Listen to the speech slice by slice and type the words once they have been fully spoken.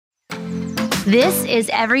This is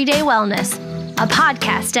Everyday Wellness, a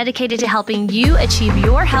podcast dedicated to helping you achieve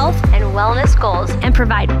your health and wellness goals and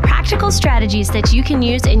provide practical strategies that you can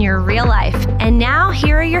use in your real life. And now,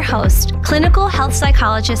 here are your hosts, clinical health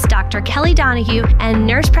psychologist Dr. Kelly Donahue and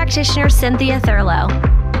nurse practitioner Cynthia Thurlow.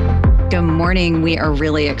 Good morning. We are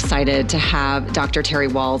really excited to have Dr. Terry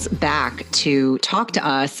Wahls back to talk to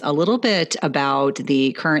us a little bit about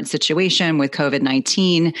the current situation with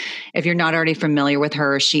COVID-19. If you're not already familiar with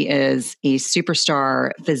her, she is a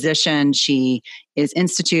superstar physician. She is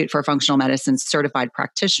Institute for Functional Medicine certified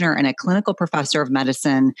practitioner and a clinical professor of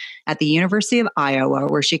medicine at the University of Iowa,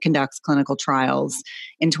 where she conducts clinical trials.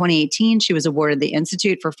 In 2018, she was awarded the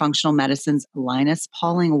Institute for Functional Medicine's Linus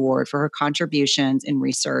Pauling Award for her contributions in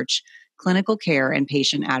research, clinical care, and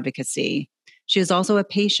patient advocacy. She is also a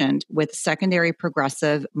patient with secondary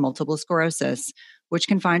progressive multiple sclerosis, which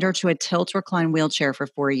confined her to a tilt-recline wheelchair for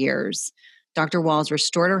 4 years. Dr. Wahls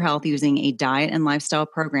restored her health using a diet and lifestyle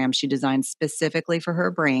program she designed specifically for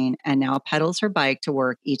her brain and now pedals her bike to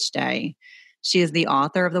work each day. She is the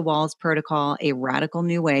author of the Wahls Protocol, a radical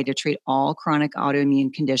new way to treat all chronic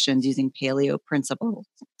autoimmune conditions using paleo principles.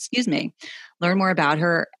 Learn more about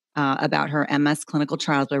her MS clinical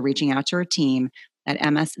trials by reaching out to her team at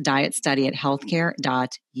msdietstudy at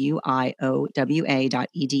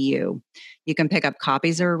healthcare.uiowa.edu. You can pick up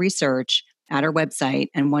copies of her research at our website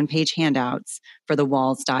and one-page handouts for the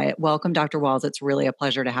Wahls diet. Welcome, Dr. Wahls. It's really a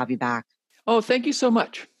pleasure to have you back. Oh, thank you so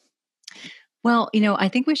much. Well, I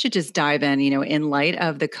think we should just dive in light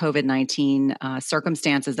of the COVID-19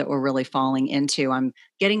 circumstances that we're really falling into. I'm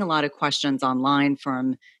getting a lot of questions online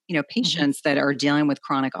from, patients that are dealing with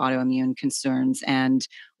chronic autoimmune concerns and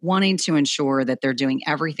wanting to ensure that they're doing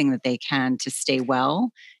everything that they can to stay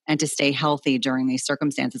well and to stay healthy during these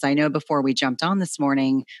circumstances. I know before we jumped on this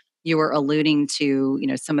morning, you were alluding to,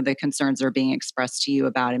 some of the concerns that are being expressed to you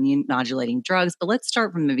about immune modulating drugs, but let's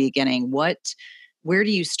start from the beginning. Where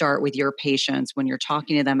do you start with your patients when you're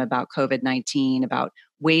talking to them about COVID-19, about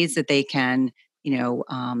ways that they can,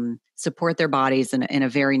 support their bodies in a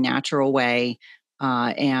very natural way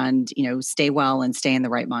and stay well and stay in the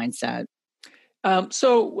right mindset?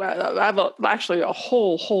 So I have actually a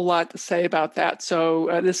whole lot to say about that.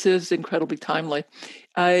 So this is incredibly timely.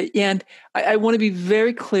 And I want to be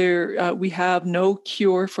very clear. We have no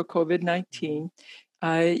cure for COVID-19.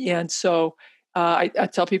 And so I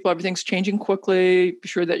tell people everything's changing quickly. Be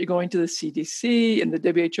sure that you're going to the CDC and the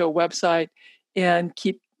WHO website and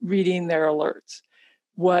keep reading their alerts.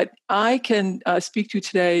 What I can speak to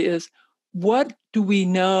today is, what do we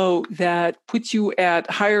know that puts you at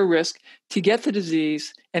higher risk to get the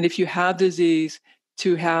disease, and if you have disease,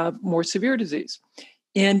 to have more severe disease?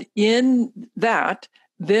 And in that,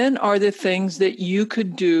 then are the things that you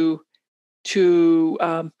could do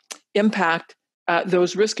to impact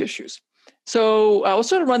those risk issues. So I'll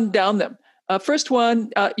sort of run down them. First one,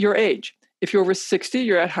 your age. If you're over 60,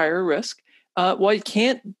 you're at higher risk. Well, you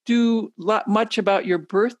can't do much about your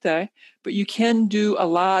birthday, but you can do a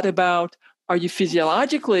lot about, are you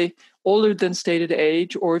physiologically older than stated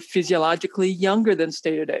age or physiologically younger than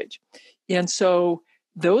stated age? And so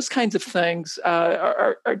those kinds of things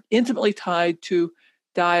are intimately tied to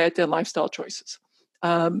diet and lifestyle choices.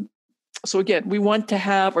 So again, we want to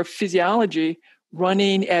have our physiology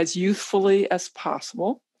running as youthfully as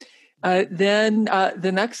possible. Then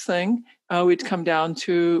the next thing we'd come down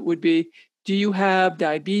to would be, do you have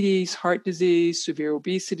diabetes, heart disease, severe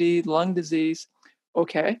obesity, lung disease?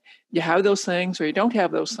 Okay, you have those things or you don't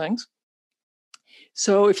have those things.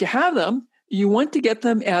 So if you have them, you want to get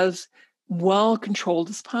them as well controlled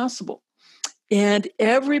as possible. And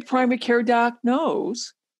every primary care doc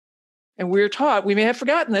knows, and we're taught, we may have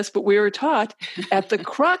forgotten this, but we were taught at the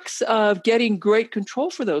crux of getting great control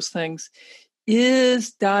for those things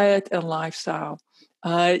is diet and lifestyle,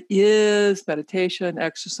 is meditation,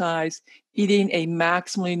 exercise, eating a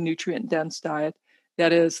maximally nutrient-dense diet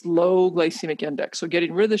that is low glycemic index. So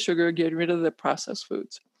getting rid of the sugar, getting rid of the processed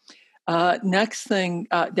foods. Next thing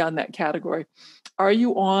down that category, are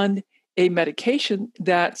you on a medication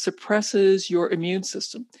that suppresses your immune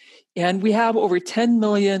system? And we have over 10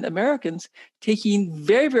 million Americans taking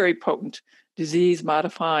very, very potent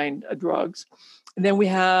disease-modifying drugs. And then we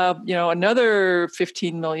have, another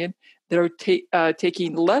 15 million that are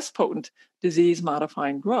taking less potent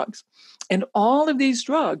disease-modifying drugs. And all of these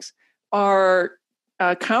drugs are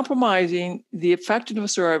compromising the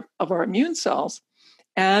effectiveness of our immune cells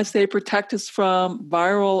as they protect us from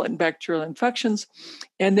viral and bacterial infections,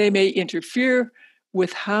 and they may interfere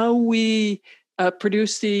with how we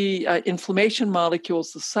produce the inflammation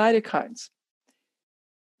molecules, the cytokines.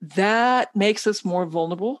 That makes us more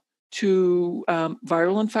vulnerable to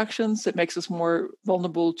viral infections. It makes us more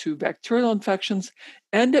vulnerable to bacterial infections,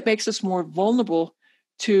 and it makes us more vulnerable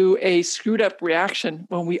to a screwed up reaction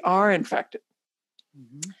when we are infected.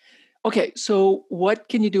 Mm-hmm. Okay, so what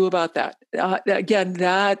can you do about that? What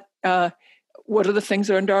are the things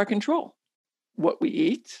that are under our control? What we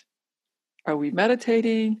eat? Are we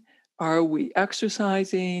meditating? Are we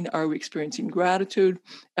exercising? Are we experiencing gratitude?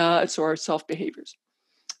 So our self-behaviors.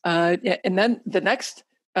 And then the next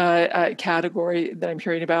category that I'm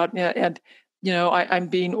hearing about, I'm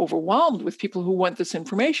being overwhelmed with people who want this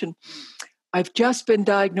information. I've just been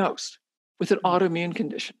diagnosed with an autoimmune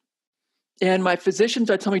condition. And my physicians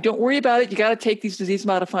are telling me, don't worry about it. You got to take these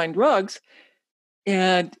disease-modifying drugs.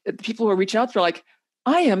 And the people who are reaching out, they're like,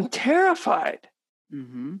 I am terrified.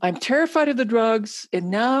 Mm-hmm. I'm terrified of the drugs. And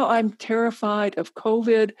now I'm terrified of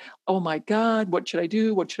COVID. Oh my God, what should I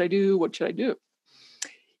do? What should I do? What should I do?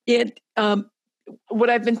 And what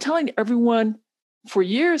I've been telling everyone for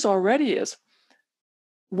years already is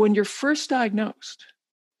when you're first diagnosed,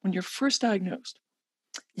 you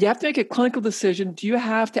have to make a clinical decision. Do you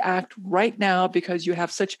have to act right now because you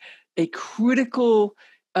have such a critical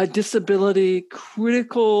disability,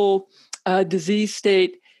 critical disease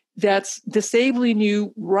state that's disabling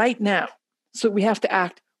you right now? So we have to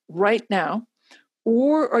act right now.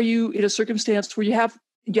 Or are you in a circumstance where you have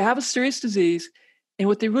a serious disease, and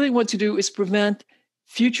what they really want to do is prevent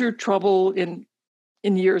future trouble in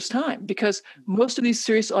years' time? Because most of these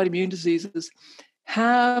serious autoimmune diseases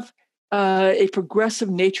have a progressive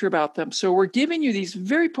nature about them. So we're giving you these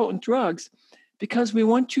very potent drugs because we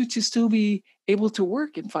want you to still be able to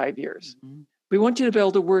work in 5 years. Mm-hmm. We want you to be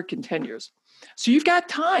able to work in 10 years. So you've got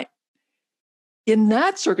time. In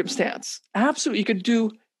that circumstance, absolutely, you could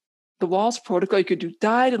do the Wahls protocol. You could do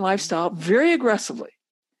diet and lifestyle very aggressively,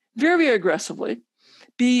 very, very aggressively.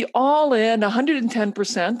 Be all in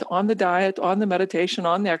 110% on the diet, on the meditation,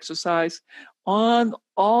 on the exercise, on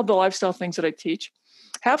all the lifestyle things that I teach.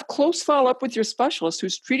 Have close follow-up with your specialist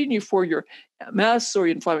who's treating you for your MS or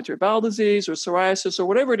your inflammatory bowel disease or psoriasis or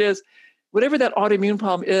whatever it is, whatever that autoimmune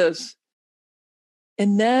problem is.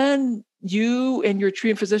 And then you and your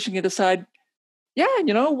treating physician can decide, yeah,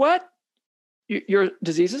 you know what? Your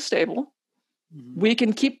disease is stable. Mm-hmm. We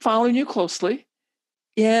can keep following you closely,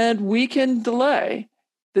 and we can delay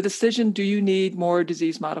the decision, do you need more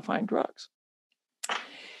disease-modifying drugs?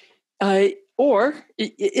 And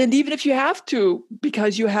even if you have to,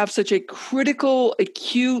 because you have such a critical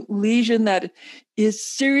acute lesion that is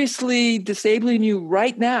seriously disabling you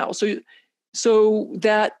right now, so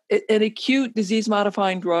that an acute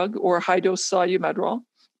disease-modifying drug or high-dose Solu-Medrol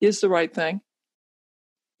is the right thing,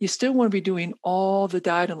 you still want to be doing all the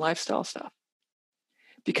diet and lifestyle stuff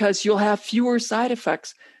because you'll have fewer side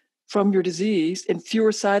effects from your disease and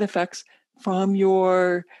fewer side effects from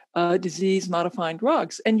your disease-modifying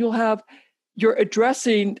drugs. And you're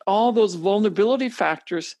addressing all those vulnerability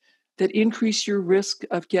factors that increase your risk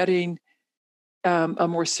of getting a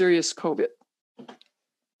more serious COVID.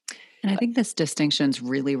 And I think this distinction is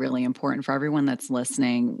really, really important for everyone that's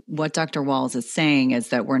listening. What Dr. Wahls is saying is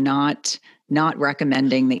that we're not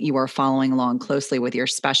recommending that you are following along closely with your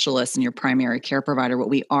specialist and your primary care provider. What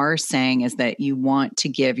we are saying is that you want to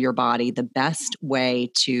give your body the best way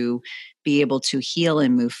to be able to heal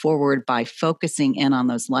and move forward by focusing in on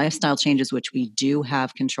those lifestyle changes, which we do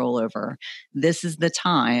have control over. This is the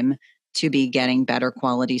time to be getting better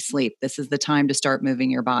quality sleep. This is the time to start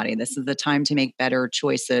moving your body. This is the time to make better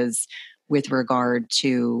choices with regard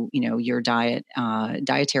to, your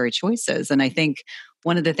dietary choices. And I think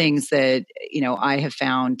one of the things that, I have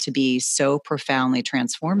found to be so profoundly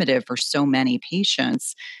transformative for so many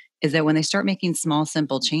patients is that when they start making small,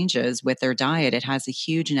 simple changes with their diet, it has a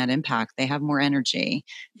huge net impact. They have more energy.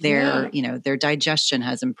 Their digestion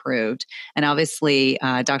has improved. And obviously,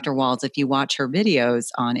 Dr. Wahls, if you watch her videos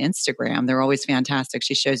on Instagram, they're always fantastic.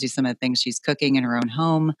 She shows you some of the things she's cooking in her own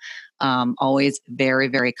home, always very,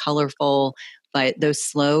 very colorful. But those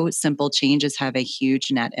slow, simple changes have a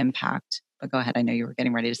huge net impact. But go ahead. I know you were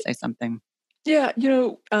getting ready to say something. Yeah,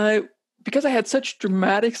 because I had such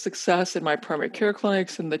dramatic success in my primary care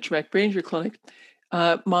clinics and the traumatic brain injury clinic,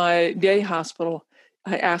 my VA hospital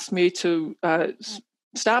asked me to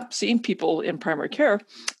stop seeing people in primary care.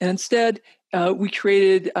 And instead, we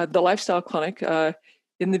created the lifestyle clinic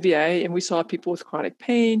in the VA, and we saw people with chronic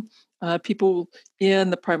pain, people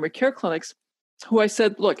in the primary care clinics who I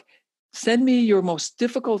said, look, send me your most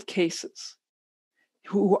difficult cases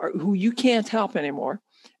who you can't help anymore.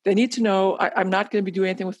 They need to know I'm not going to be doing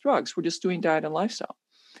anything with drugs. We're just doing diet and lifestyle.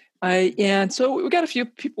 And so we got a few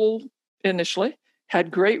people initially,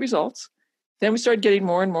 had great results. Then we started getting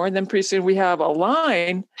more and more. And then pretty soon we have a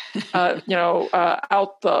line,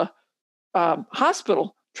 out the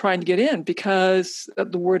hospital trying to get in because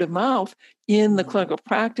of the word of mouth in the clinical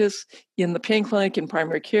practice, in the pain clinic, in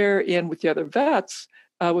primary care, and with the other vets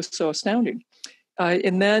was so astounding.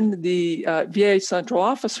 And then the VA central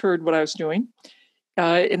office heard what I was doing.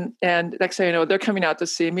 And next thing I know, they're coming out to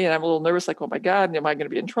see me, and I'm a little nervous, like, oh my God, am I going to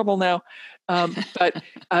be in trouble now? But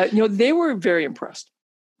they were very impressed.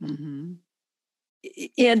 Mm-hmm.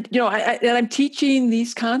 And I'm teaching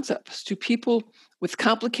these concepts to people with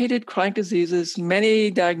complicated chronic diseases,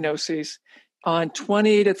 many diagnoses, on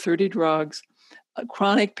 20 to 30 drugs,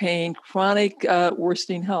 chronic pain, chronic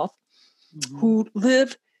worsening health, mm-hmm. who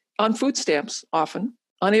live on food stamps, often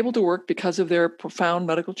unable to work because of their profound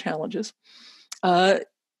medical challenges,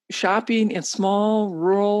 shopping in small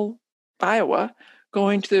rural Iowa,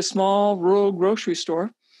 going to their small rural grocery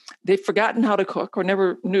store. They've forgotten how to cook or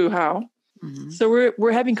never knew how. Mm-hmm. So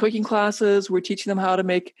we're having cooking classes. We're teaching them how to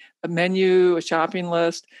make a menu, a shopping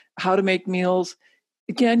list, how to make meals.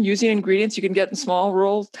 Again, using ingredients you can get in small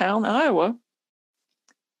rural town Iowa.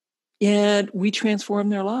 And we transform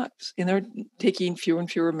their lives. And they're taking fewer and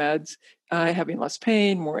fewer meds, having less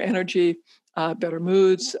pain, more energy, better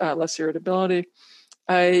moods, less irritability.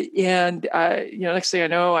 Next thing I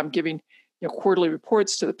know, I'm giving quarterly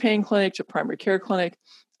reports to the pain clinic, to primary care clinic,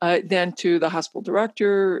 then to the hospital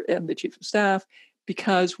director and the chief of staff,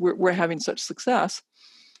 because we're having such success.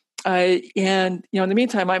 In the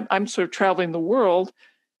meantime, I'm sort of traveling the world,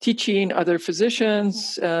 teaching other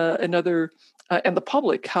physicians and the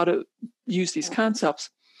public how to use these concepts.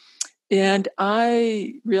 And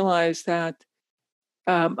I realized that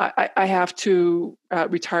I have to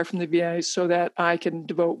retire from the VA so that I can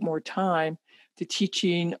devote more time to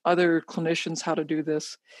teaching other clinicians how to do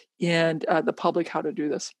this and the public how to do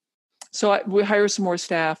this. So we hire some more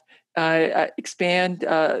staff, expand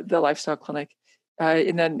the lifestyle clinic.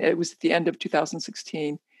 And then it was at the end of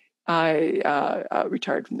 2016, I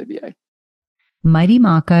retired from the VA. Mighty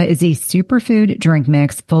Maca is a superfood drink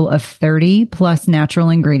mix full of 30 plus natural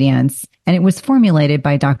ingredients, and it was formulated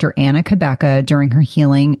by Dr. Anna Cabeca during her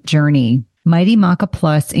healing journey. Mighty Maca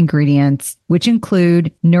Plus ingredients, which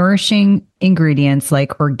include nourishing ingredients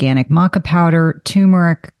like organic maca powder,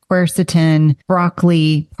 turmeric, quercetin,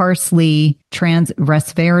 broccoli, parsley, trans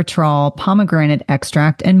resveratrol, pomegranate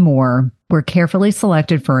extract, and more, were carefully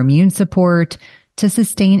selected for immune support, to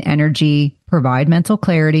sustain energy, provide mental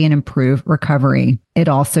clarity, and improve recovery. It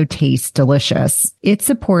also tastes delicious. It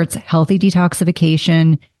supports healthy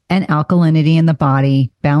detoxification and alkalinity in the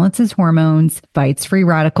body, balances hormones, fights free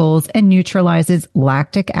radicals, and neutralizes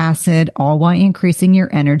lactic acid, all while increasing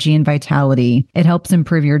your energy and vitality. It helps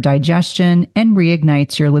improve your digestion and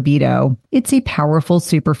reignites your libido. It's a powerful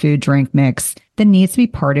superfood drink mix that needs to be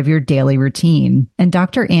part of your daily routine. And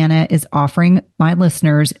Dr. Anna is offering my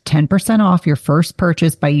listeners 10% off your first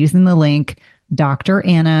purchase by using the link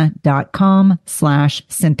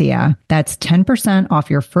dranna.com/Cynthia. That's 10% off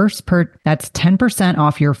your first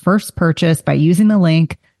purchase by using the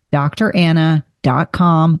link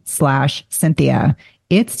dranna.com/Cynthia.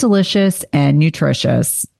 It's delicious and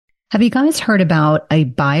nutritious. Have you guys heard about a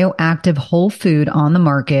bioactive whole food on the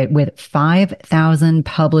market with 5,000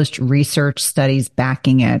 published research studies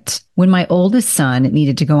backing it? When my oldest son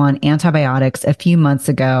needed to go on antibiotics a few months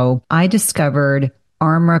ago, I discovered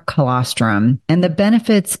Armra colostrum, and the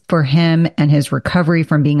benefits for him and his recovery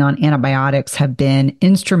from being on antibiotics have been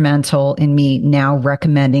instrumental in me now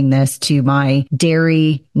recommending this to my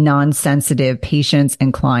dairy non-sensitive patients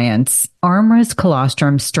and clients. Armra's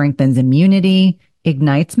colostrum strengthens immunity,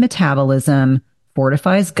 ignites metabolism,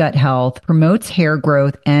 fortifies gut health, promotes hair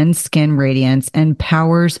growth and skin radiance, and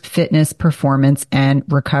powers fitness, performance, and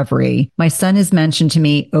recovery. My son has mentioned to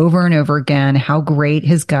me over and over again how great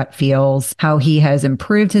his gut feels, how he has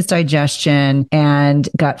improved his digestion and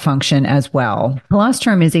gut function as well.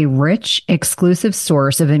 Colostrum is a rich, exclusive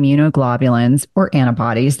source of immunoglobulins or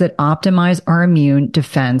antibodies that optimize our immune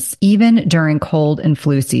defense even during cold and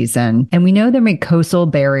flu season. And we know that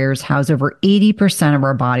mucosal barriers house over 80% of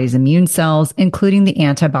our body's immune cells, including the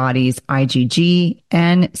antibodies IgG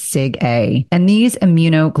and Sig-A. And these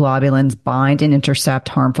immunoglobulins bind and intercept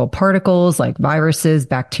harmful particles like viruses,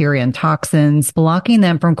 bacteria, and toxins, blocking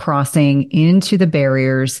them from crossing into the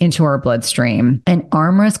barriers into our bloodstream. And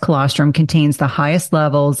Armra's colostrum contains the highest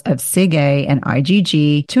levels of Sig-A and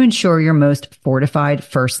IgG to ensure your most fortified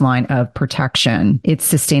first line of protection.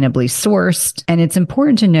 It's sustainably sourced, and it's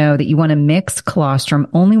important to know that you want to mix colostrum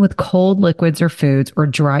only with cold liquids or foods, or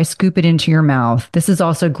dry scoop it into your mouth. This is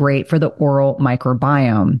also great for the oral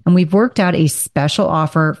microbiome. And we've worked out a special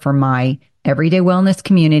offer for my Everyday Wellness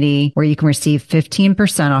Community, where you can receive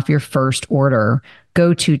 15% off your first order.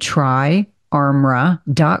 Go to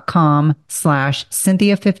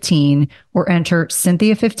tryarmra.com/Cynthia15 or enter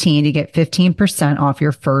Cynthia15 to get 15% off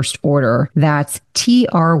your first order. That's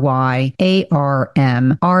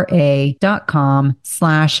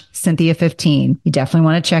tryarmra.com/Cynthia15. You definitely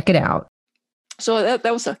want to check it out. So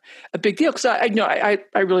that was a big deal because I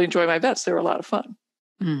really enjoy my vets. They're a lot of fun.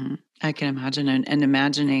 Mm-hmm. I can imagine, and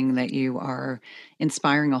imagining that you are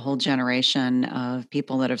inspiring a whole generation of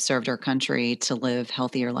people that have served our country to live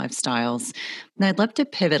healthier lifestyles. And I'd love to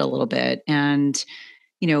pivot a little bit. And,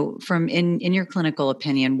 from in your clinical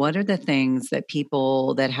opinion, what are the things that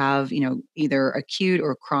people that have, either acute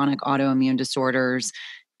or chronic autoimmune disorders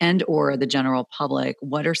and or the general public,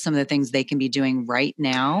 what are some of the things they can be doing right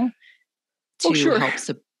now to help?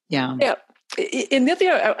 Yeah. And the other thing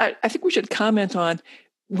I think we should comment on,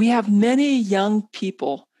 we have many young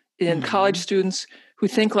people in college students who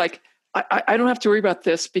think like, I don't have to worry about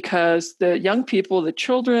this because the young people, the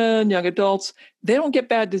children, young adults, they don't get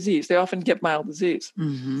bad disease. They often get mild disease.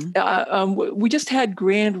 We just had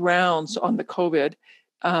grand rounds on the COVID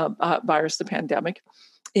virus, the pandemic.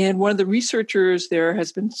 And one of the researchers there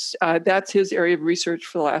has been, that's his area of research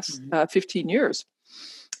for the last 15 years.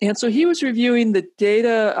 And so he was reviewing the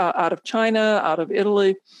data out of China, out of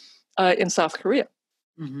Italy, in South Korea.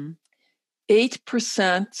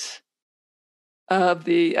 8% of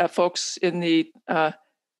the folks in the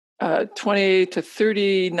 20 to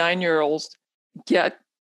 39-year-olds get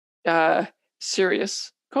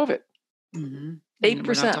serious COVID. 8%.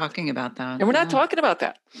 We're not talking about that. And we're not talking about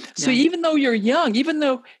that. So even though you're young, even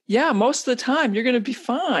though, most of the time you're going to be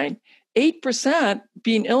fine, 8%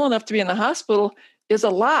 being ill enough to be in the hospital is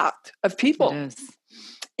a lot of people. It is.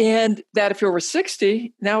 And that if you're over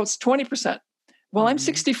 60, now it's 20%. Well, I'm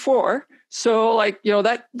 64, so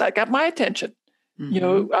that got my attention.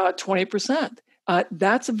 20%.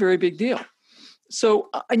 That's a very big deal. So,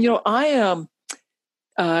 I am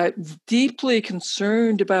deeply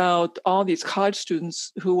concerned about all these college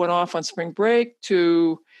students who went off on spring break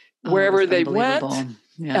to wherever they went,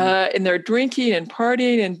 and they're drinking and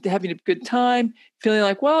partying and having a good time, feeling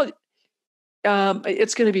like,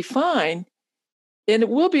 it's going to be fine. And it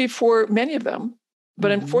will be for many of them.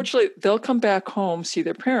 But unfortunately, they'll come back home, see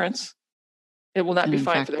their parents. It will not be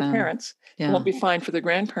fine for their parents. It won't be fine for their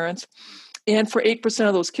grandparents. And for 8%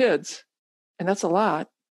 of those kids, and that's a lot,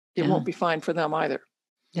 it won't be fine for them either.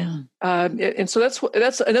 And so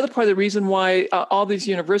that's another part of the reason why all these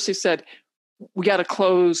universities said, we got to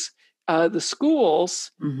close the schools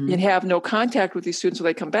and have no contact with these students when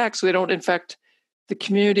they come back so they don't infect the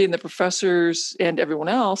community and the professors and everyone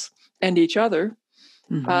else and each other.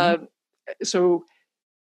 So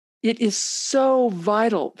it is so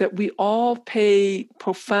vital that we all pay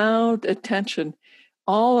profound attention.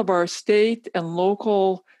 All of our state and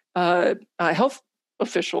local health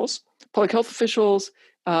officials, public health officials,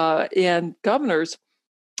 and governors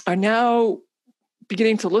are now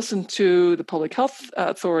beginning to listen to the public health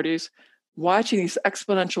authorities, watching these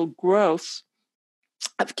exponential growths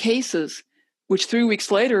of cases, which 3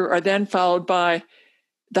 weeks later are then followed by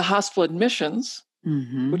the hospital admissions,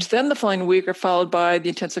 which then the following week are followed by the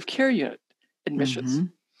intensive care unit admissions.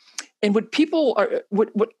 And what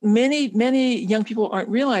many young people aren't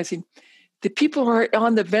realizing, the people who are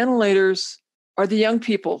on the ventilators are the young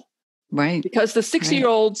people. Right. Because the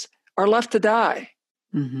 60-year-olds are left to die.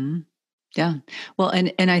 Yeah. Well,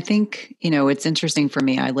 and I think, it's interesting for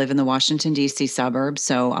me. I live in the Washington, D.C. suburbs.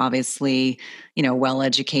 So obviously,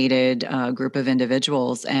 well-educated group of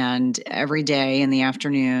individuals. And every day in the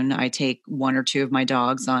afternoon, I take one or two of my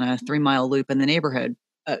dogs on a 3-mile loop in the neighborhood,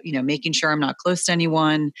 making sure I'm not close to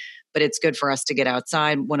anyone, but it's good for us to get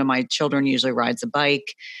outside. One of my children usually rides a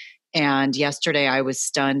bike. And yesterday I was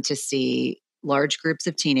stunned to see large groups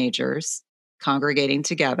of teenagers congregating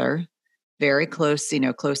together, very close,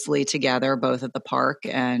 closely together, both at the park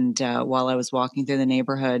and while I was walking through the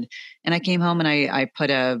neighborhood. And I came home and I put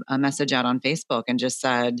a message out on Facebook and just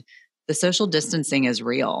said, the social distancing is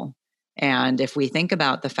real. And if we think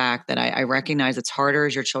about the fact that I recognize it's harder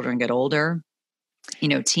as your children get older,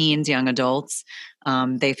 teens, young adults,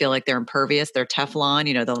 they feel like they're impervious, they're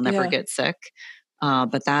Teflon, they'll never get sick.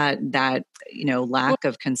 But that lack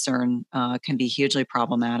of concern can be hugely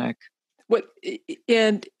problematic.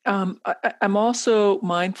 I'm also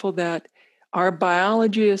mindful that our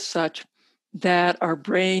biology is such that our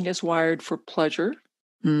brain is wired for pleasure,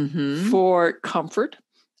 for comfort,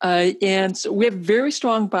 And so we have very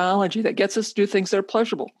strong biology that gets us to do things that are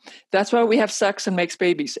pleasurable. That's why we have sex and makes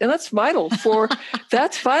babies. And that's vital for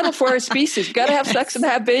our species. We've got to have sex and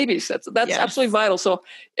have babies. That's absolutely vital. So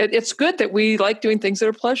it's good that we like doing things that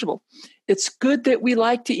are pleasurable. It's good that we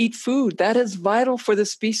like to eat food. That is vital for the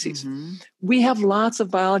species. Mm-hmm. We have lots of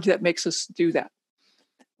biology that makes us do that.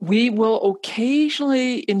 We will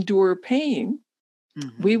occasionally endure pain.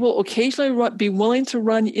 Mm-hmm. We will occasionally be willing to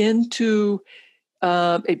run into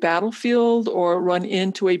a battlefield or run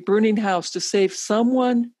into a burning house to save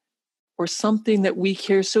someone or something that we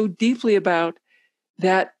care so deeply about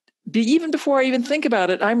that even before I even think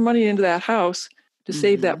about it, I'm running into that house to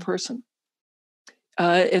save that person.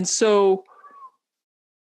 And so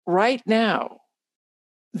right now,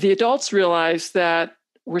 the adults realize that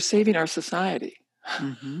we're saving our society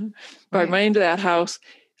by running into that house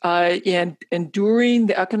and enduring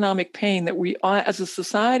the economic pain that we as a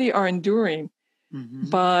society are enduring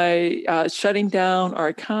by shutting down our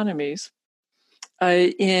economies.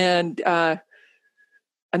 And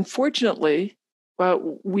unfortunately,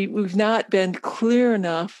 we've not been clear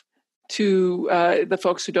enough to the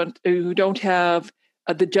folks who don't have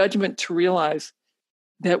the judgment to realize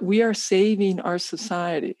that we are saving our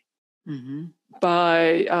society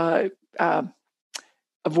by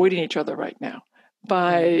avoiding each other right now,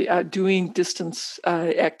 by doing distance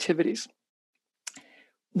activities.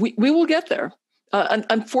 We will get there.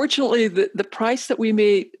 Unfortunately, the price that we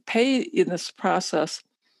may pay in this process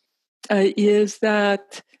is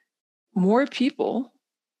that more people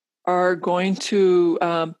are going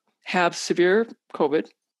to have severe COVID,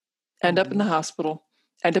 end up in the hospital,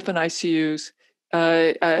 end up in ICUs.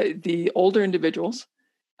 The older individuals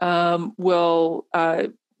will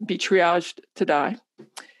be triaged to die.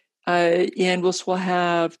 And this will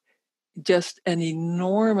have just an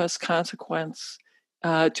enormous consequence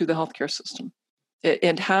to the healthcare system.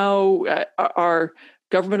 And how our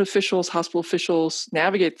government officials, hospital officials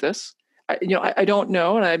navigate this, I don't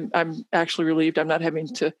know, and I'm actually relieved I'm not having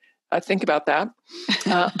to think about that.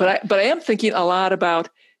 But I am thinking a lot about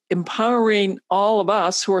empowering all of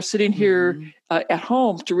us who are sitting here at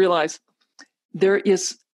home to realize there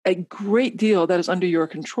is a great deal that is under your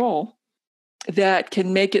control that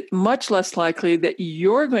can make it much less likely that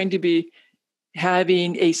you're going to be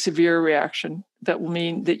having a severe reaction that will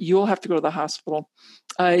mean that you'll have to go to the hospital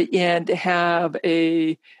and have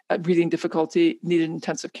a breathing difficulty, need an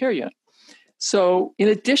intensive care unit. So in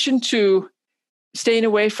addition to staying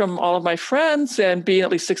away from all of my friends and being at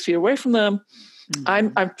least 6 feet away from them,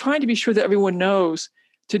 I'm trying to be sure that everyone knows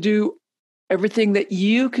to do everything that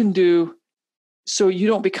you can do so you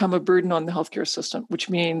don't become a burden on the healthcare system, which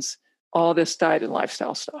means all this diet and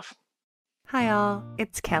lifestyle stuff. Hi all,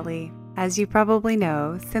 it's Kelly. As you probably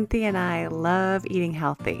know, Cynthia and I love eating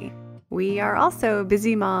healthy. We are also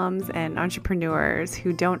busy moms and entrepreneurs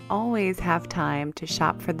who don't always have time to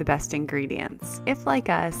shop for the best ingredients. If, like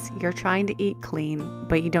us, you're trying to eat clean,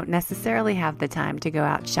 but you don't necessarily have the time to go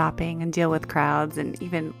out shopping and deal with crowds and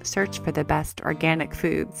even search for the best organic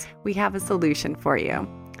foods, we have a solution for you.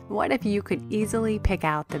 What if you could easily pick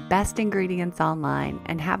out the best ingredients online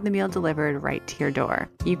and have the meal delivered right to your door?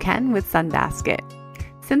 You can with Sunbasket.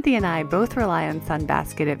 Cynthia and I both rely on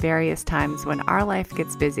Sunbasket at various times when our life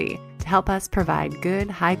gets busy to help us provide good,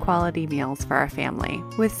 high-quality meals for our family.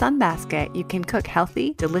 With Sunbasket, you can cook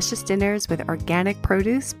healthy, delicious dinners with organic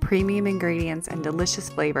produce, premium ingredients, and delicious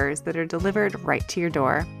flavors that are delivered right to your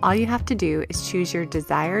door. All you have to do is choose your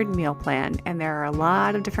desired meal plan, and there are a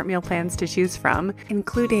lot of different meal plans to choose from,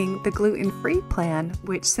 including the gluten-free plan,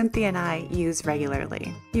 which Cynthia and I use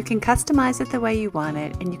regularly. You can customize it the way you want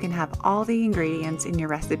it, and you can have all the ingredients in your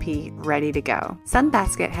recipe ready to go.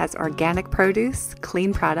 Sunbasket has organic produce,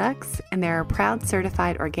 clean products, and they're a proud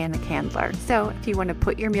certified organic handler. So if you want to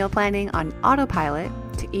put your meal planning on autopilot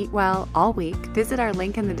to eat well all week, visit our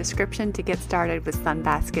link in the description to get started with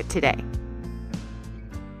Sunbasket today.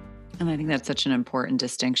 And I think that's such an important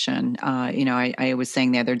distinction. I was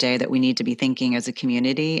saying the other day that we need to be thinking as a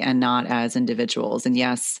community and not as individuals. And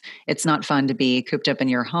yes, it's not fun to be cooped up in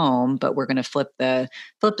your home, but we're going to flip the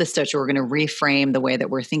switch. We're going to reframe the way that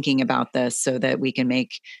we're thinking about this so that we can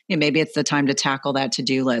make, maybe it's the time to tackle that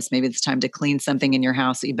to-do list. Maybe it's time to clean something in your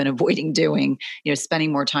house that you've been avoiding doing,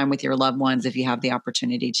 spending more time with your loved ones if you have the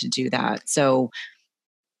opportunity to do that. So,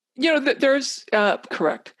 there's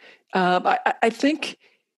correct. I think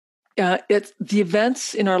it's the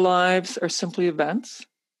events in our lives are simply events.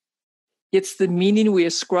 It's the meaning we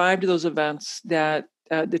ascribe to those events that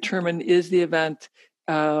determine, is the event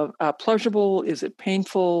pleasurable? Is it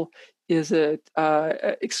painful? Is it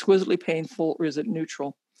exquisitely painful? Or is it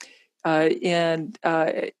neutral? And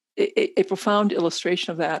a profound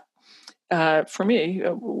illustration of that for me.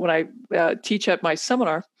 When I teach at my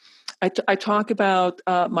seminar, I talk about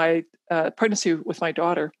my pregnancy with my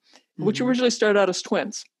daughter, which originally started out as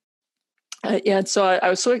twins. And so I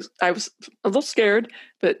was a little scared,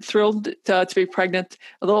 but thrilled to be pregnant,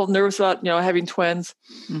 a little nervous about, having twins.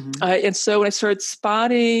 And so when I started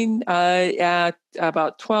spotting at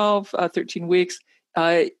about 12, 13 weeks,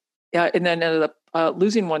 and then ended up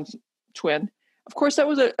losing one twin, of course, that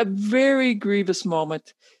was a very grievous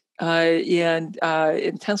moment and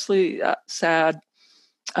intensely sad.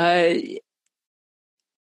 But,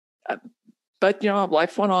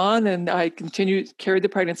 life went on and I continued to carry the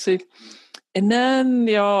pregnancy. And then,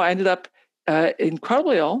 I ended up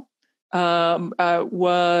incredibly ill, had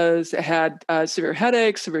severe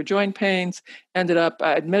headaches, severe joint pains, ended up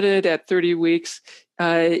admitted at 30 weeks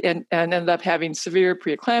and ended up having severe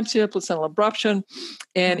preeclampsia, placental abruption,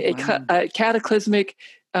 and a cataclysmic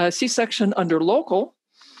C-section under local.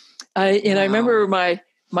 And I remember my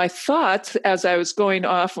thought as I was going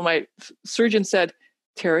off, when my surgeon said,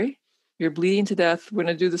 "Terry, you're bleeding to death. We're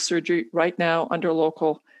going to do the surgery right now under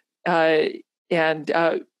local. And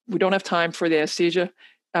we don't have time for the anesthesia.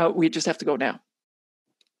 We just have to go now."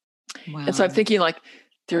 Wow. And so I'm thinking, like,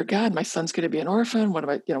 dear God, my son's going to be an orphan. What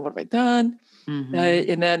have I done?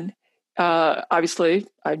 And then obviously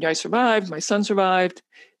I survived. My son survived,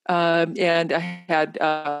 and I had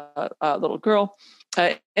a little girl.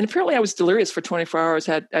 And apparently I was delirious for 24 hours.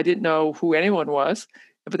 I didn't know who anyone was,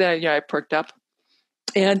 but then I perked up,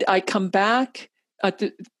 and I come back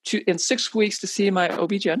in 6 weeks to see my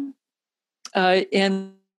OB-GYN.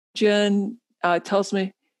 And Jen tells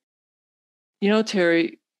me,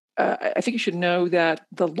 Terry, I think you should know that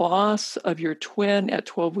the loss of your twin at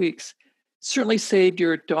 12 weeks certainly saved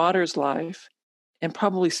your daughter's life and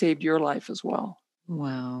probably saved your life as well.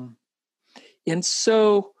 Wow. And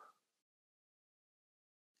so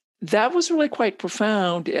that was really quite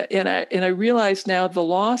profound. And I realized now the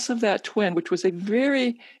loss of that twin, which was a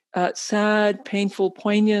very sad, painful,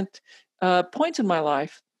 poignant point in my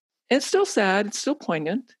life. And it's still sad, it's still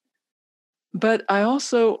poignant. But I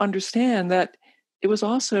also understand that it was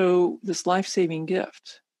also this life-saving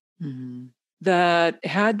gift. That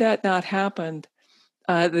had that not happened,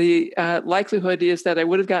 the likelihood is that I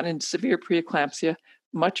would have gotten into severe preeclampsia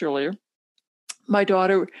much earlier. My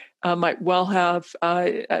daughter might well have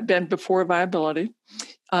been before viability.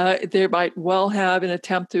 There might well have an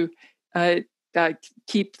attempt to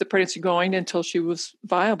keep the pregnancy going until she was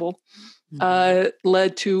viable,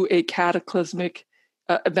 led to a cataclysmic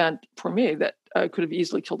event for me that could have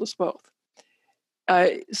easily killed us both.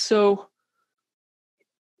 So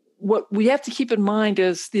what we have to keep in mind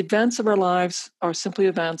is the events of our lives are simply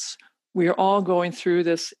events. We are all going through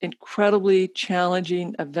this incredibly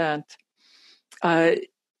challenging event.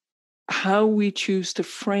 How we choose to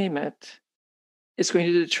frame it is going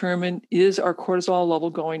to determine, is our cortisol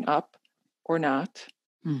level going up or not?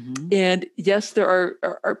 And yes, there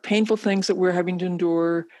are painful things that we're having to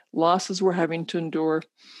endure, losses we're having to endure.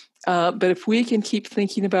 But if we can keep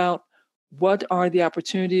thinking about what are the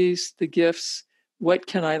opportunities, the gifts, what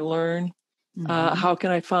can I learn? How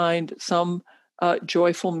can I find some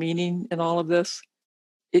joyful meaning in all of this?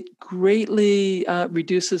 It greatly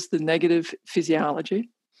reduces the negative physiology,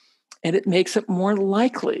 and it makes it more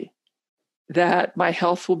likely that my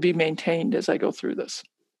health will be maintained as I go through this.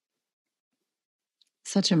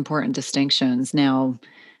 Such important distinctions. Now,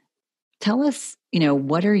 tell us,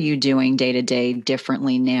 what are you doing day to day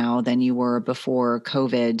differently now than you were before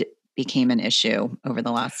COVID became an issue over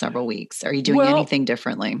the last several weeks? Are you doing anything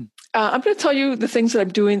differently? I'm going to tell you the things that I'm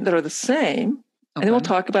doing that are the same, and then we'll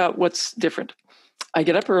talk about what's different. I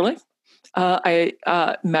get up early. I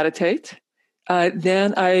meditate.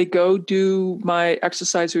 Then I go do my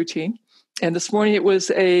exercise routine. And this morning it was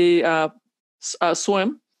a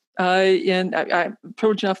swim. And I'm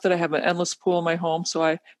privileged enough that I have an endless pool in my home. So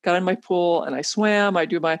I got in my pool and I swam. I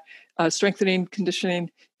do my strengthening, conditioning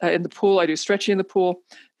in the pool. I do stretching in the pool.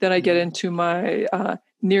 Then I get into my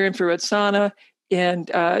near-infrared sauna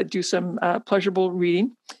and do some pleasurable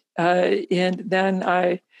reading. And then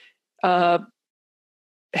I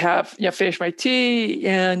have finished my tea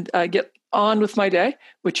and get on with my day,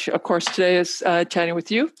 which of course today is chatting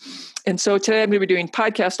with you. And so today I'm going to be doing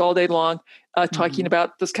podcast all day long, talking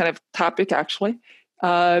about this kind of topic actually.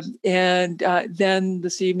 And then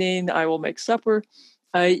this evening I will make supper.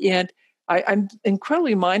 And I'm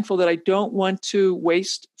incredibly mindful that I don't want to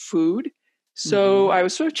waste food. So I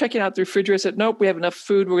was sort of checking out the refrigerator. I said, nope, we have enough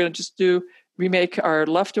food. We're going to just remake our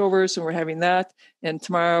leftovers, and we're having that. And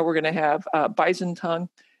tomorrow we're going to have bison tongue,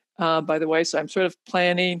 by the way. So I'm sort of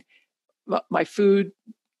planning my food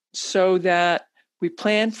so that we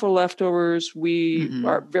plan for leftovers. We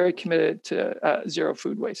are very committed to zero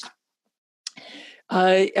food waste.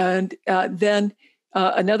 And then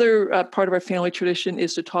another part of our family tradition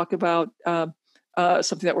is to talk about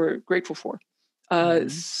something that we're grateful for.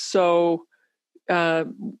 So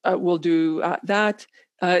we'll do that.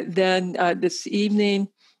 Then this evening,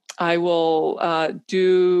 I will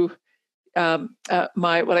do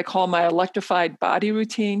my what I call my electrified body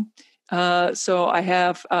routine. So I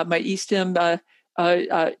have my e-stim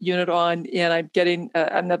unit on, and I'm getting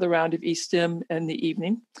another round of e-stim in the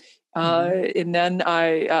evening. And then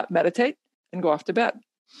I meditate and go off to bed.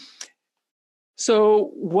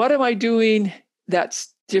 So what am I doing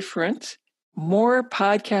that's different? More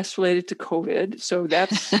podcasts related to COVID. So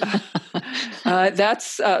that's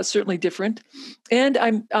certainly different. And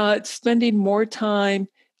I'm spending more time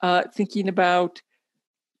thinking about.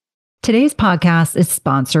 Today's podcast is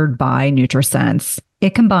sponsored by NutriSense.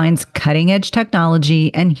 It combines cutting-edge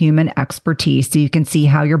technology and human expertise so you can see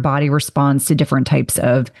how your body responds to different types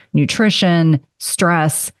of nutrition,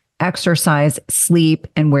 stress, exercise, sleep,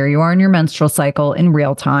 and where you are in your menstrual cycle in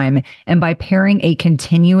real time. And by pairing a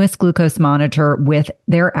continuous glucose monitor with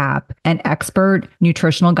their app and expert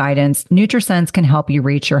nutritional guidance, NutriSense can help you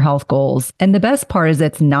reach your health goals. And the best part is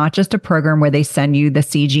it's not just a program where they send you the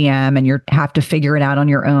CGM and you have to figure it out on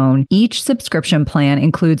your own. Each subscription plan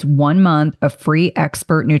includes 1 month of free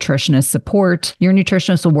expert nutritionist support. Your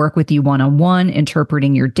nutritionist will work with you one-on-one,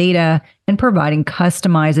 interpreting your data and providing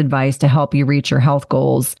customized advice to help you reach your health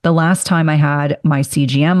goals. The last time I had my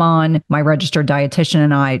CGM on, my registered dietitian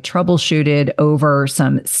and I troubleshooted over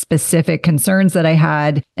some specific concerns that I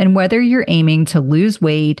had. And whether you're aiming to lose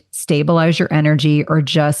weight, stabilize your energy, or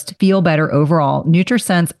just feel better overall,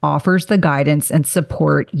 NutriSense offers the guidance and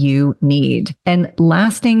support you need. And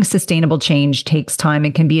lasting sustainable change takes time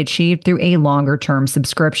and can be achieved through a longer-term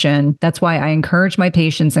subscription. That's why I encourage my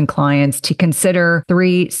patients and clients to consider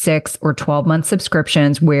 3, 6, or 12-month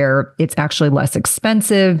subscriptions where it's actually less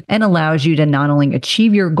expensive and allows you to not only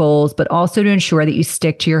achieve your goals, but also to ensure that you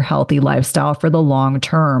stick to your healthy lifestyle for the long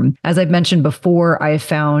term. As I've mentioned before, I have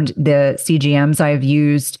found the CGMs I've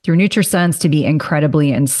used through NutriSense to be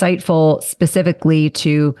incredibly insightful, specifically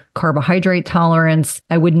to carbohydrate tolerance.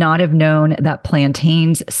 I would not have known that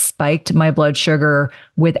plantains spiked my blood sugar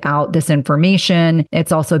without this information.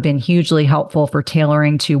 It's also been hugely helpful for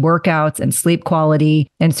tailoring to workouts and sleep quality.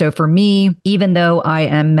 And so for me, even though I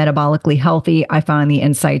am metabolically healthy, I find the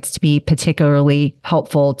insights to be particularly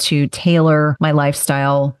helpful to tailor my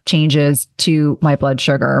lifestyle changes to my blood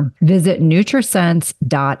sugar. Visit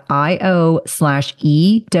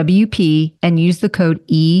nutrisense.io/EWP and use the code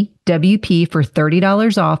EWP for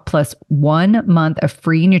 $30 off plus 1 month of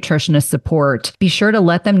free nutritionist support. Be sure to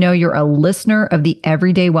let them know you're a listener of the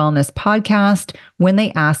Everyday Wellness podcast when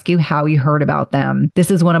they ask you how you heard about them.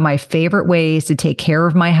 This is one of my favorite ways to take care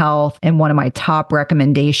of my health and one of my top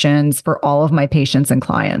recommendations for all of my patients and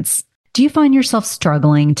clients. Do you find yourself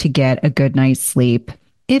struggling to get a good night's sleep?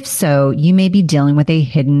 If so, you may be dealing with a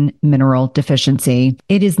hidden mineral deficiency.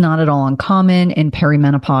 It is not at all uncommon in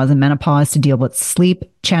perimenopause and menopause to deal with sleep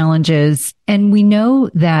challenges. And we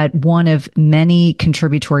know that one of many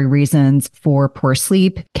contributory reasons for poor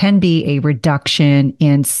sleep can be a reduction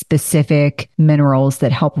in specific minerals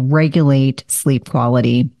that help regulate sleep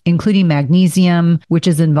quality, including magnesium, which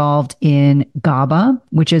is involved in GABA,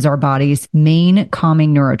 which is our body's main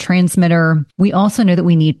calming neurotransmitter. We also know that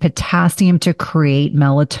we need potassium to create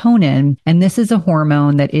melatonin. And this is a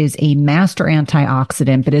hormone that is a master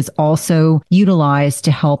antioxidant, but is also utilized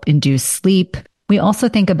to help induce sleep. We also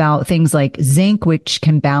think about things like zinc, which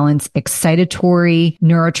can balance excitatory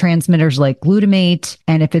neurotransmitters like glutamate.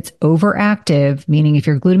 And if it's overactive, meaning if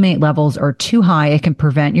your glutamate levels are too high, it can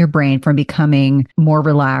prevent your brain from becoming more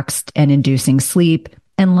relaxed and inducing sleep.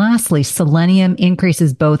 And lastly, selenium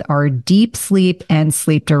increases both our deep sleep and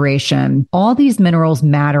sleep duration. All these minerals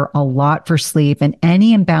matter a lot for sleep, and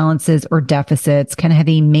any imbalances or deficits can have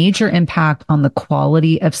a major impact on the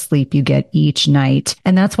quality of sleep you get each night.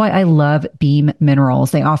 And that's why I love Beam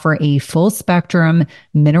Minerals. They offer a full spectrum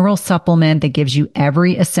mineral supplement that gives you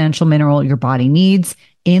every essential mineral your body needs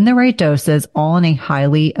in the right doses, all in a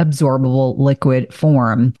highly absorbable liquid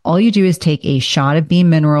form. All you do is take a shot of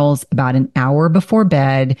Beam Minerals about an hour before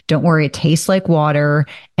bed. Don't worry, it tastes like water,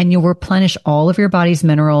 and you'll replenish all of your body's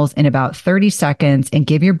minerals in about 30 seconds and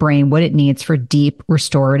give your brain what it needs for deep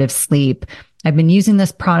restorative sleep. I've been using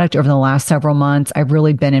this product over the last several months. I've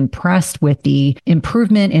really been impressed with the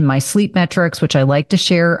improvement in my sleep metrics, which I like to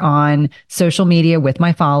share on social media with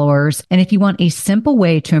my followers. And if you want a simple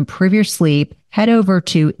way to improve your sleep, head over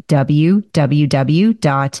to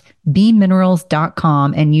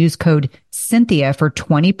www.bminerals.com and use code Cynthia for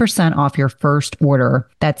 20% off your first order.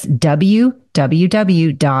 That's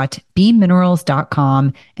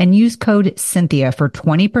www.bminerals.com and use code Cynthia for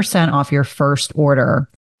 20% off your first order.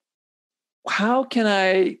 How can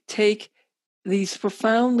I take these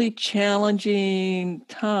profoundly challenging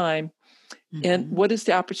time and what is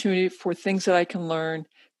the opportunity for things that I can learn,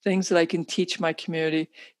 things that I can teach my community,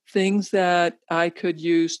 things that I could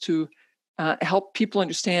use to help people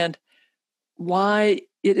understand why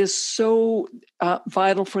it is so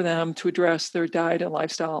vital for them to address their diet and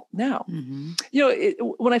lifestyle now.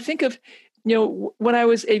 When I think of, when I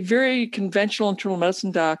was a very conventional internal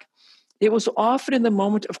medicine doc, it was often in the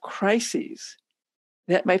moment of crises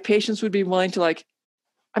that my patients would be willing to I'm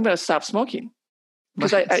going to stop smoking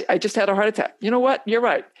because I just had a heart attack. You know what? You're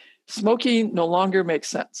right. Smoking no longer makes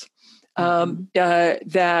sense.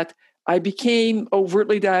 That I became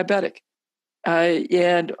overtly diabetic.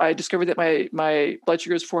 And I discovered that my blood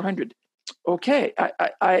sugar is 400. Okay,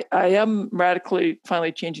 I am radically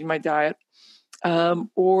finally changing my diet.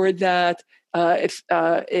 Or that if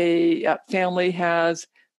a family has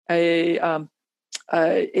a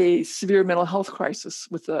severe mental health crisis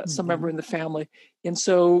with some member in the family. And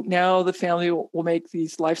so now the family will make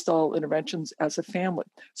these lifestyle interventions as a family.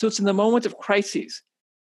 So it's in the moment of crises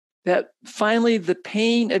that finally the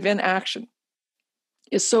pain of inaction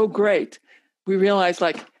is so great. We realize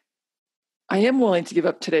I am willing to give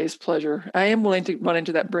up today's pleasure. I am willing to run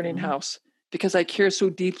into that burning house because I care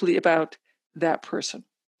so deeply about that person.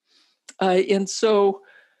 And so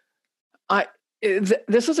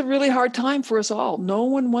this is a really hard time for us all. No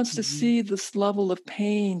one wants to see this level of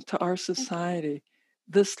pain to our society,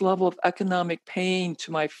 this level of economic pain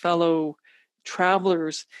to my fellow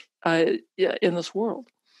travelers in this world.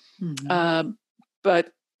 And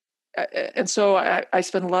so I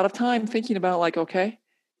spend a lot of time thinking about okay,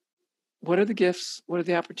 what are the gifts? What are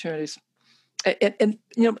the opportunities? And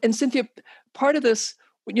Cynthia, part of this,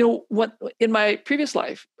 what in my previous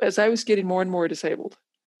life, as I was getting more and more disabled,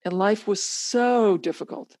 and life was so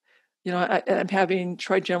difficult. I'm having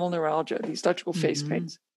trigeminal neuralgia, these electrical face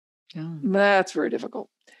pains. Yeah. That's very difficult.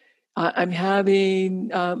 I'm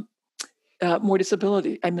having more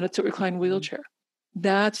disability. I'm in a reclined wheelchair.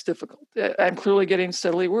 That's difficult. I'm clearly getting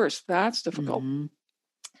steadily worse. That's difficult.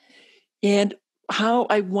 And how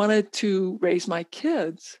I wanted to raise my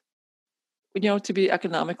kids, to be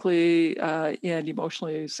economically and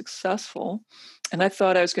emotionally successful. And I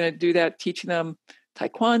thought I was going to do that, teaching them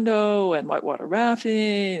taekwondo and whitewater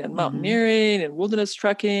rafting and mountaineering and wilderness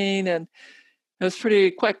trekking. And it was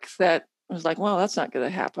pretty quick that I was well, that's not going to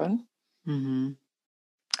happen.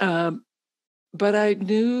 But I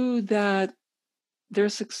knew that their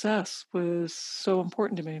success was so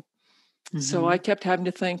important to me. So I kept having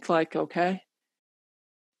to think okay,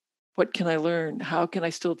 what can I learn? How can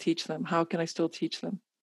I still teach them? How can I still teach them?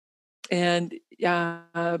 And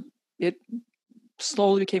it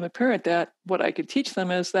slowly became apparent that what I could teach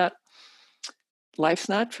them is that life's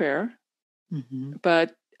not fair.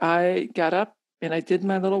 But I got up and I did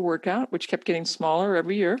my little workout, which kept getting smaller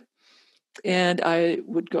every year. And I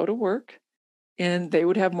would go to work and they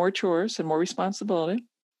would have more chores and more responsibility.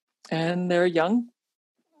 And they're young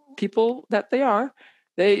people that they are.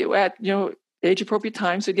 They, at age appropriate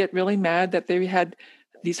times, would get really mad that they had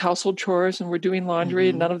these household chores and were doing laundry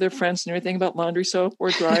and none of their friends knew anything about laundry soap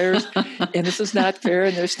or dryers. And this is not fair.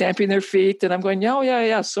 And they're stamping their feet. And I'm going,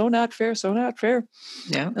 yeah. So not fair.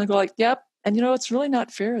 Yeah. And I go yep. And it's really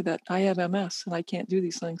not fair that I have MS and I can't do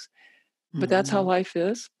these things. But that's how life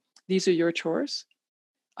is. These are your chores.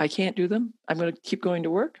 I can't do them. I'm going to keep going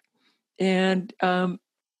to work. And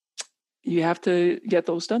you have to get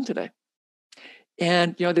those done today.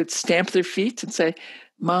 And, they'd stamp their feet and say,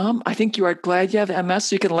 Mom, I think you are glad you have MS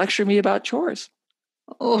so you can lecture me about chores.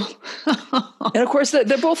 Oh. And of course,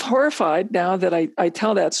 they're both horrified now that I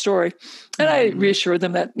tell that story. And I reassure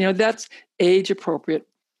them that, that's age appropriate.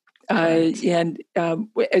 And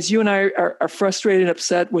as you and I are frustrated and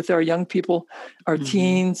upset with our young people, our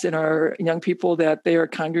teens and our young people that they are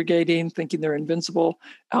congregating, thinking they're invincible,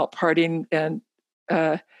 out partying, and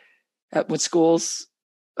when school's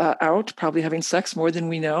out, probably having sex more than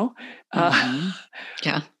we know.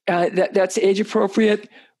 That's age appropriate.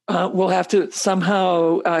 We'll have to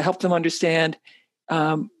somehow help them understand.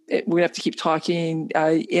 We have to keep talking,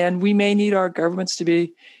 and we may need our governments to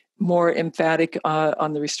be more emphatic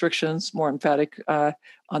on the restrictions, more emphatic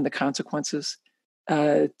on the consequences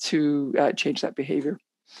to change that behavior.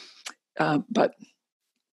 But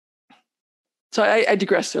so I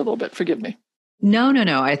digressed there a little bit. Forgive me. No.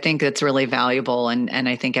 I think it's really valuable. And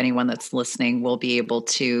I think anyone that's listening will be able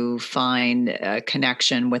to find a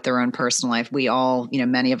connection with their own personal life. We all,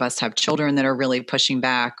 many of us have children that are really pushing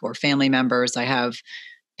back, or family members. I have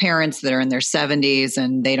parents that are in their 70s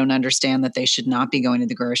and they don't understand that they should not be going to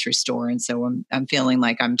the grocery store. And so I'm feeling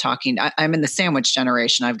like I'm in the sandwich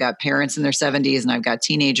generation. I've got parents in their 70s and I've got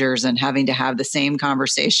teenagers, and having to have the same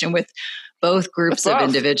conversation with both groups of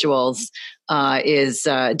individuals is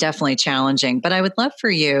definitely challenging. But I would love for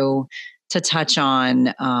you to touch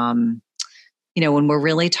on, when we're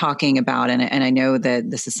really talking about, and I know that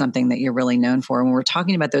this is something that you're really known for, when we're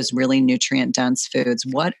talking about those really nutrient dense foods,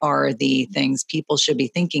 what are the things people should be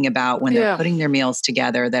thinking about when they're putting their meals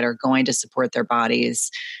together that are going to support their bodies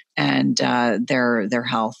and their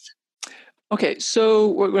health? Okay,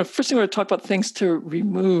 so first thing we're going to talk about things to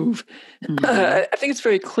remove. Mm-hmm. I think it's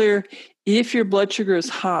very clear if your blood sugar is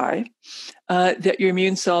high, that your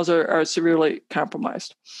immune cells are severely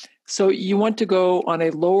compromised. So you want to go on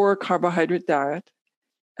a lower carbohydrate diet,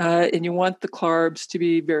 and you want the carbs to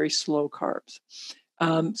be very slow carbs.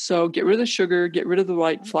 So get rid of the sugar, get rid of the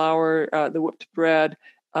white flour, the whipped bread,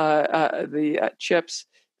 the chips,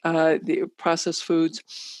 the processed foods.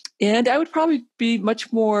 And I would probably be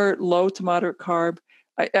much more low to moderate carb.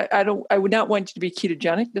 I would not want you to be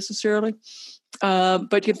ketogenic necessarily,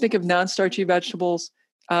 but you can think of non-starchy vegetables,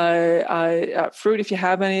 fruit if you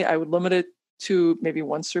have any. I would limit it to maybe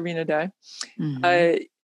one serving a day. Mm-hmm.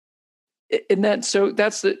 So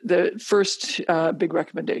that's the first big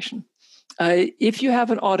recommendation. If you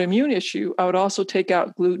have an autoimmune issue, I would also take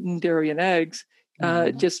out gluten, dairy, and eggs,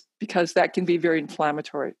 just because that can be very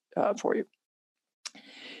inflammatory for you.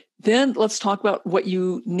 Then let's talk about what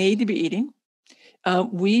you need to be eating.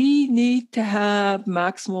 We need to have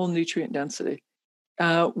maximal nutrient density.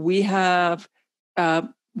 We have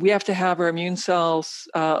to have our immune cells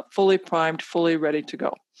fully primed, fully ready to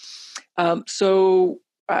go. So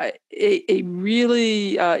a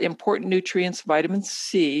really important nutrient is vitamin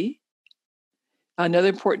C. Another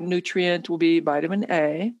important nutrient will be vitamin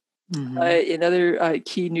A. Mm-hmm. Another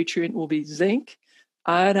key nutrient will be zinc,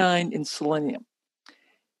 iodine, and selenium.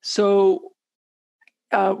 So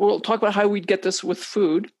we'll talk about how we'd get this with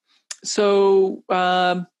food. So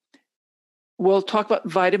we'll talk about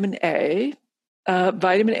vitamin A.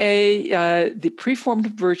 Vitamin A, the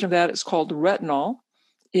preformed version of that is called retinol,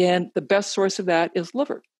 and the best source of that is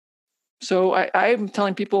liver. So I'm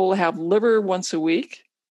telling people have liver once a week.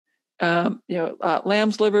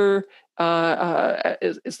 Lamb's liver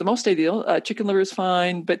is the most ideal. Chicken liver is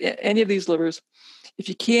fine, but any of these livers, if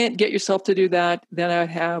you can't get yourself to do that, then I would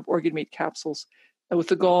have organ meat capsules with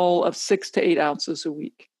the goal of 6 to 8 ounces a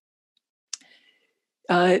week.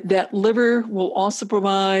 That liver will also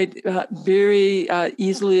provide very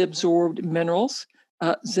easily absorbed minerals,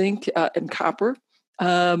 zinc and copper.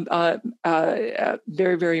 Very,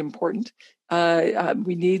 very important.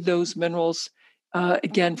 We need those minerals,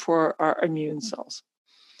 again, for our immune cells.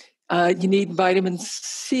 You need vitamin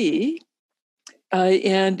C,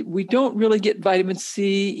 and we don't really get vitamin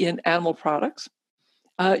C in animal products.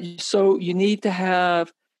 So you need to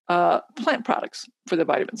have plant products for the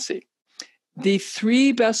vitamin C. The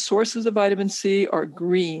 3 best sources of vitamin C are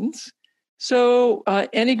greens. So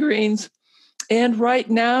any greens. And right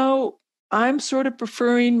now, I'm sort of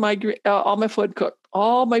preferring all my food cooked.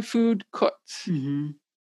 All my food cooked. Mm-hmm.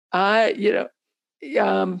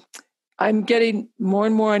 I'm getting more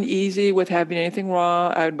and more uneasy with having anything raw.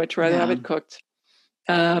 I would much rather have it cooked.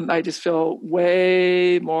 I just feel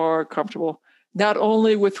way more comfortable, not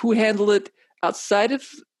only with who handled it outside of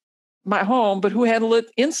my home, but who handled it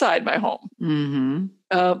inside my home.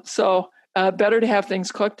 Mm-hmm. So better to have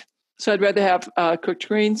things cooked. So I'd rather have cooked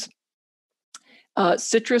greens.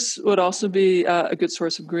 Citrus would also be a good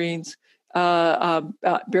source of greens.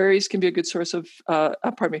 Berries can be a good source of,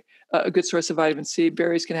 a good source of vitamin C.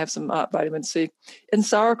 Berries can have some vitamin C. And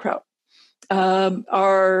sauerkraut.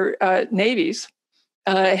 Our navies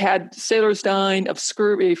had sailors dying of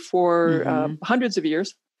scurvy for hundreds of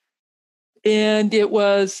years. And it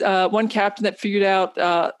was one captain that figured out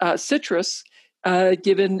citrus,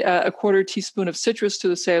 given a quarter teaspoon of citrus to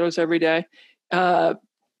the sailors every day,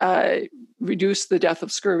 reduced the death of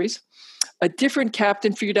scurvies. A different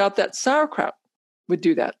captain figured out that sauerkraut would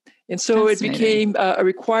do that. And so it became a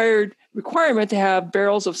requirement to have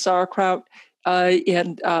barrels of sauerkraut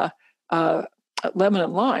and lemon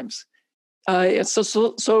and limes.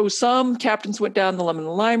 So some captains went down the lemon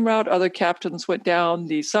and lime route. Other captains went down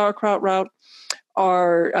the sauerkraut route.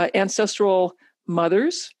 Our ancestral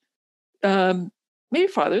mothers, maybe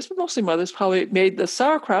fathers, but mostly mothers, probably made the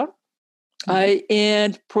sauerkraut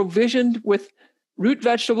and provisioned with root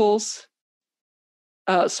vegetables,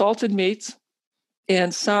 salted meats,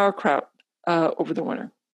 and sauerkraut over the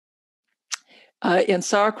winter. And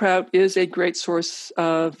sauerkraut is a great source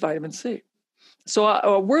of vitamin C.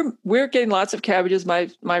 So we're getting lots of cabbages. My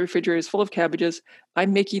refrigerator is full of cabbages.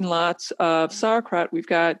 I'm making lots of sauerkraut. We've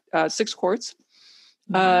got 6 quarts.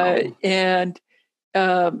 Wow. And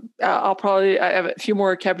I have a few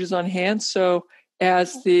more cabbages on hand. So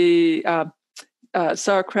as the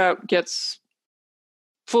sauerkraut gets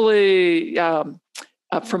fully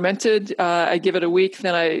fermented, I give it a week,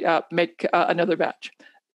 then I make another batch.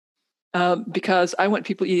 Because I want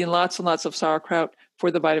people eating lots and lots of sauerkraut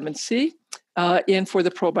for the vitamin C and for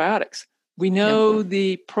the probiotics. We know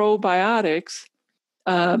the probiotics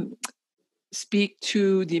speak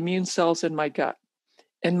to the immune cells in my gut.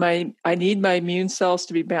 And I need my immune cells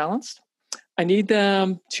to be balanced. I need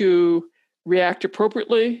them to react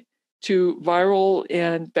appropriately to viral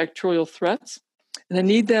and bacterial threats. And I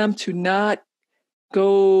need them to not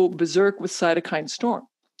go berserk with cytokine storm.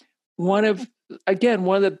 One of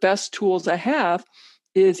the best tools I have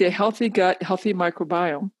is a healthy gut, healthy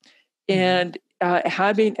microbiome. And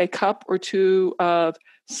having a cup or 2 of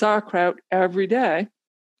sauerkraut every day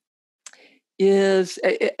is,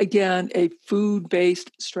 a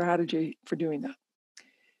food-based strategy for doing that.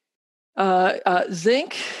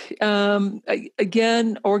 Zinc,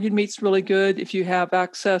 organ meat's really good. If you have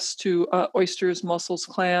access to oysters, mussels,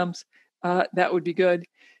 clams, that would be good.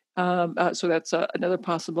 So that's another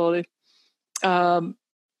possibility.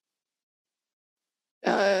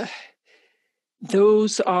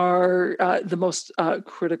 Those are the most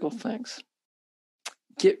critical things.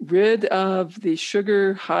 Get rid of the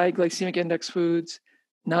sugar, high glycemic index foods,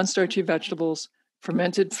 non-starchy vegetables,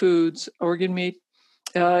 fermented foods, organ meat.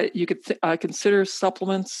 You could consider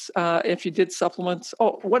supplements if you did supplements.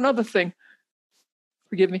 Oh, one other thing.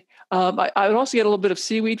 Forgive me. I would also get a little bit of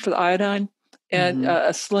seaweed for the iodine and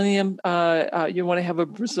a selenium. You want to have a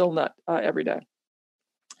Brazil nut every day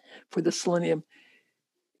for the selenium.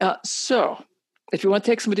 So if you want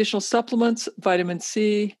to take some additional supplements, vitamin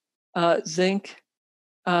C, zinc,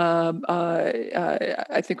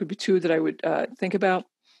 I think would be 2 that I would think about.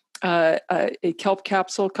 A kelp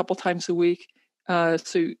capsule a couple times a week,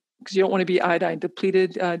 because you don't want to be iodine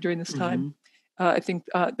depleted during this time. I think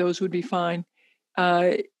those would be fine.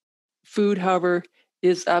 Food, however,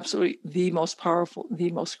 is absolutely the most powerful,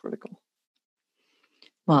 the most critical.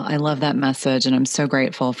 Well, I love that message, and I'm so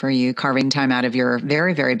grateful for you carving time out of your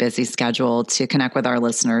very, very busy schedule to connect with our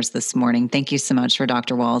listeners this morning. Thank you so much for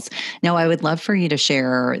Dr. Wahls. Now, I would love for you to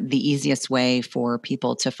share the easiest way for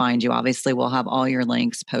people to find you. Obviously, we'll have all your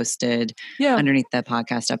links posted underneath the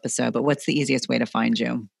podcast episode, but what's the easiest way to find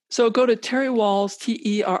you? So go to Terry Wahls,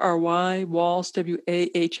 Terry, Wahls,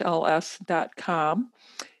 WAHLS.com.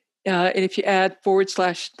 And if you add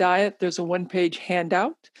 /diet, there's a 1-page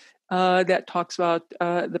handout that talks about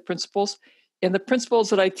the principles. And the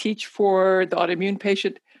principles that I teach for the autoimmune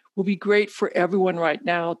patient will be great for everyone right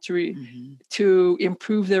now to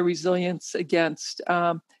improve their resilience against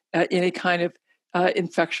any kind of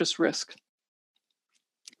infectious risk.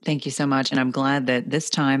 Thank you so much. And I'm glad that this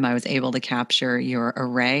time I was able to capture your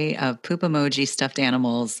array of poop emoji stuffed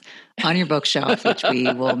animals on your bookshelf, which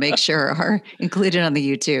we will make sure are included on the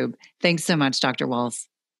YouTube. Thanks so much, Dr. Wahls.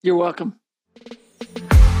 You're welcome.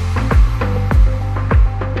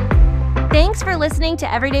 Thanks for listening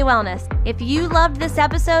to Everyday Wellness. If you loved this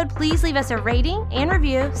episode, please leave us a rating and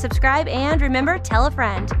review, subscribe, and remember, tell a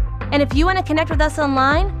friend. And if you want to connect with us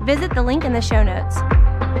online, visit the link in the show notes.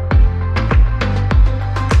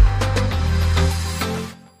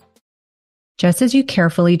 Just as you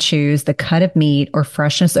carefully choose the cut of meat or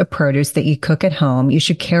freshness of produce that you cook at home, you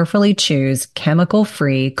should carefully choose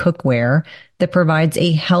chemical-free cookware that provides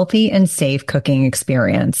a healthy and safe cooking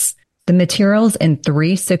experience. The materials in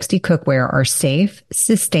 360 cookware are safe,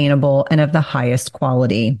 sustainable, and of the highest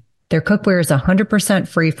quality. Their cookware is 100%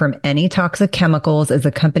 free from any toxic chemicals, as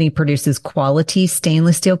the company produces quality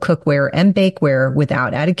stainless steel cookware and bakeware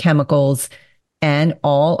without added chemicals, and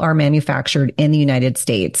all are manufactured in the United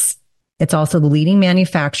States. It's also the leading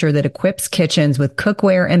manufacturer that equips kitchens with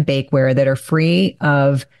cookware and bakeware that are free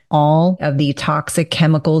of all of the toxic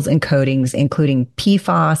chemicals and coatings, including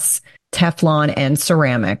PFAS, Teflon, and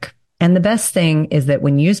ceramic. And the best thing is that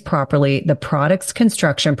when used properly, the product's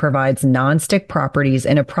construction provides nonstick properties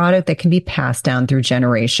in a product that can be passed down through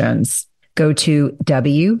generations. Go to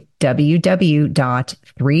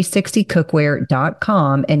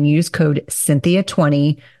www.360cookware.com and use code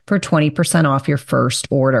Cynthia20 for 20% off your first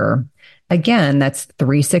order. Again, that's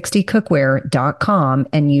 360cookware.com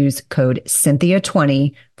and use code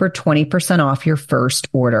Cynthia20 for 20% off your first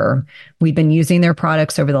order. We've been using their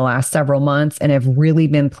products over the last several months and have really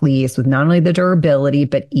been pleased with not only the durability,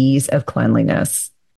 but ease of cleanliness.